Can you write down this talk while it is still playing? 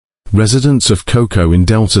Residents of Koko in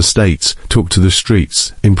Delta State took to the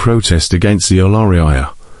streets in protest against the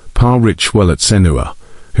Oloriaya, Pa Richwell at Senua,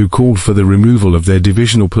 who called for the removal of their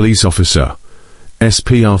divisional police officer,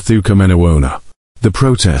 SP Arthuka Menawona. The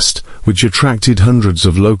protest, which attracted hundreds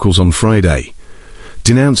of locals on Friday,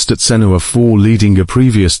 denounced at Senua for leading a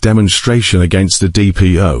previous demonstration against the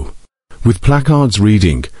DPO, with placards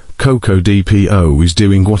reading, "Koko DPO is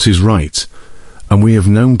doing what is right, and we have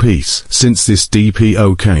known peace since this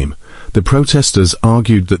DPO came." The protesters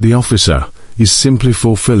argued that the officer is simply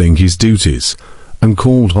fulfilling his duties and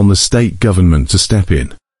called on the state government to step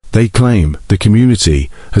in. They claim the community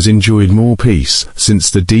has enjoyed more peace since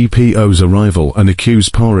the DPO's arrival and accuse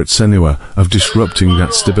Pa at Senua of disrupting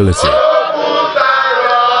that stability.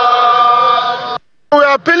 We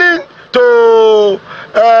are appealing to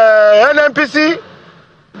NNPC,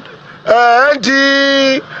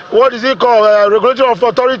 NG, what is it called, Regulatory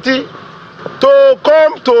Authority, to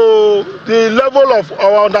come to the level of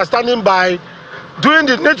our understanding by doing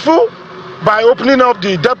the needful, by opening up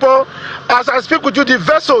the depot. As I speak with you, the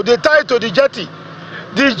vessel, they tie it to the jetty.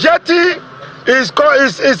 The jetty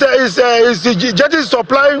the jetty is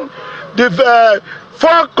supplying the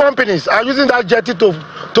 4 companies are using that jetty to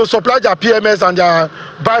supply their PMS and their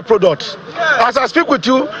byproducts. As I speak with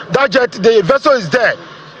you, that jet, the vessel is there.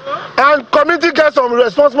 And community gets some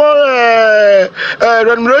responsible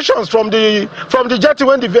remunerations from the jetty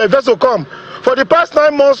when the vessel come. For the past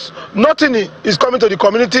 9 months, nothing is coming to the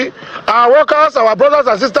community. Our workers, our brothers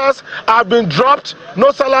and sisters have been dropped, no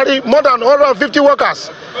salary, more than 150 workers.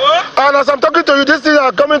 And as I'm talking to you, these things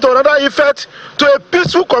are coming to another effect to a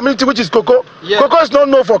peaceful community, which is Koko. Yeah. Koko is not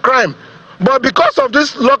known for crime. But because of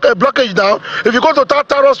this blockage now, if you go to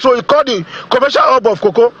Taros Road, it's called the commercial hub of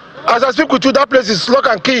Koko. As I speak with you, that place is lock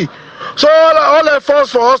and key. So all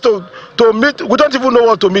efforts for us to meet, we don't even know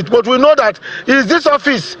what to meet, but we know that it is this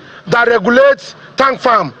office that regulates tank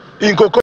farm in Koko.